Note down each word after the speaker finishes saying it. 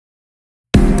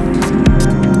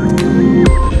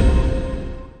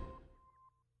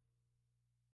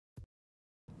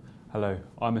Hello,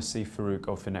 I'm Asif Farouk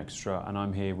of Finextra and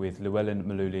I'm here with Llewelyn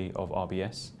Mullooly of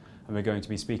RBS, and we're going to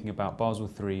be speaking about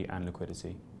Basel III and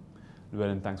liquidity.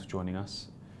 Llewelyn, thanks for joining us.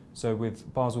 So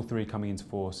with Basel III coming into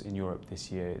force in Europe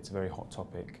this year, it's a very hot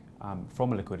topic.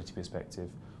 From a liquidity perspective,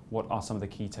 what are some of the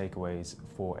key takeaways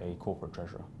for a corporate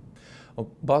treasurer? Well,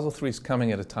 Basel III is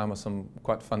coming at a time of some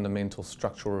quite fundamental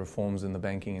structural reforms in the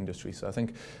banking industry. So I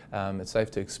think it's safe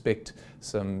to expect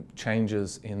some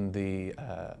changes in the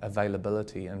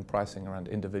availability and pricing around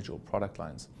individual product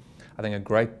lines. I think a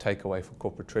great takeaway for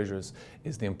corporate treasurers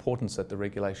is the importance that the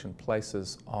regulation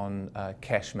places on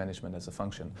cash management as a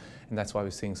function. And that's why we're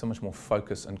seeing so much more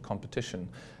focus and competition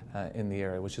in the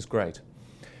area, which is great.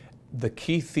 The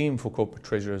key theme for corporate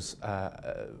treasurers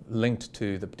linked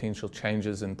to the potential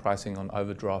changes in pricing on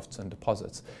overdrafts and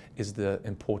deposits is the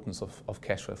importance of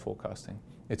cash flow forecasting.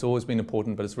 It's always been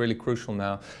important, but it's really crucial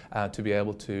now to be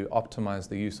able to optimize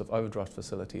the use of overdraft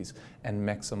facilities and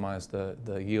maximize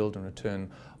the yield and return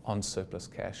on surplus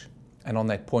cash. And on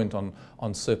that point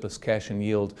on surplus cash and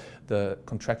yield, the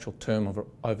contractual term of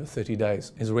over 30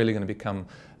 days is really going to become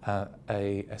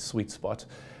a sweet spot.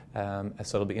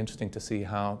 So it'll be interesting to see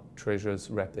how treasurers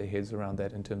wrap their heads around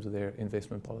that in terms of their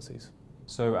investment policies.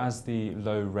 So as the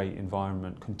low rate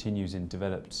environment continues in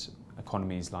developed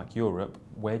economies like Europe,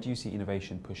 where do you see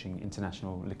innovation pushing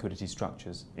international liquidity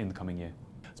structures in the coming year?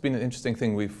 It's been an interesting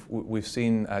thing. We've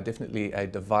seen definitely a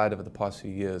divide over the past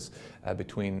few years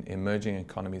between emerging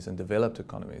economies and developed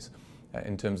economies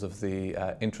in terms of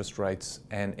the interest rates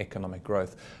and economic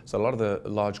growth. So a lot of the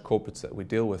large corporates that we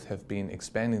deal with have been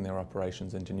expanding their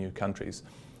operations into new countries.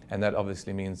 And that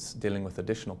obviously means dealing with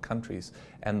additional countries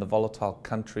and the volatile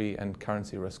country and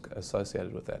currency risk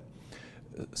associated with that.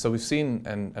 So we've seen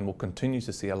and will continue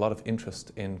to see a lot of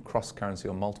interest in cross-currency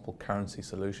or multiple currency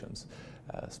solutions,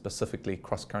 specifically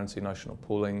cross-currency notional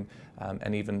pooling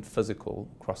and even physical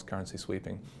cross-currency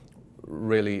sweeping.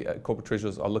 Really, corporate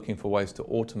treasurers are looking for ways to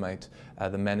automate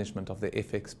the management of their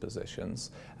FX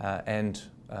positions and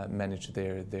manage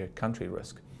their country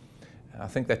risk. I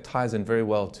think that ties in very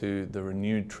well to the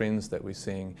renewed trends that we're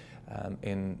seeing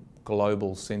in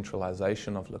global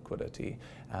centralization of liquidity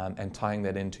and tying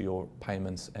that into your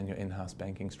payments and your in-house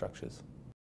banking structures.